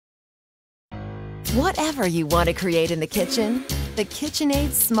Whatever you want to create in the kitchen, the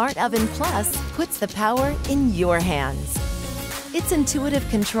Kitchenaid Smart Oven Plus puts the power in your hands. Its intuitive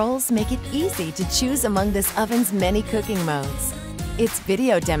controls make it easy to choose among this oven's many cooking modes. Its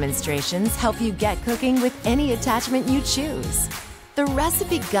video demonstrations help you get cooking with any attachment you choose. The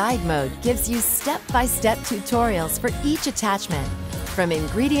recipe guide mode gives you step-by-step tutorials for each attachment, from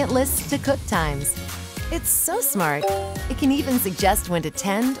ingredient lists to cook times. It's so smart, it can even suggest when to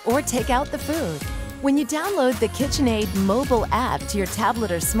tend or take out the food. When you download the Kitchenaid mobile app to your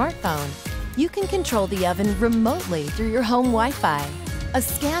tablet or smartphone, you can control the oven remotely through your home Wi-Fi. A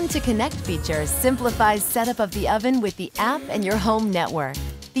Scan to Connect feature simplifies setup of the oven with the app and your home network.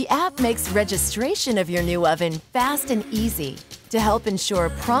 The app makes registration of your new oven fast and easy to help ensure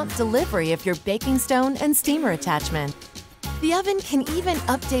prompt delivery of your baking stone and steamer attachment. The oven can even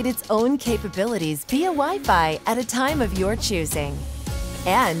update its own capabilities via Wi-Fi at a time of your choosing.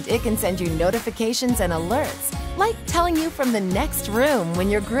 And it can send you notifications and alerts, like telling you from the next room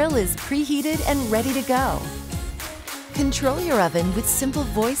when your grill is preheated and ready to go. Control your oven with simple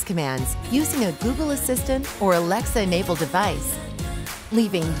voice commands using a Google Assistant or Alexa-enabled device,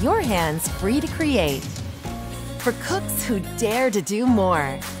 leaving your hands free to create. For cooks who dare to do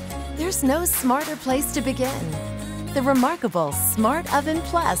more, there's no smarter place to begin. The remarkable Smart Oven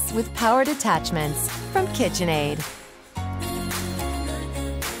Plus with powered attachments from Kitchenaid.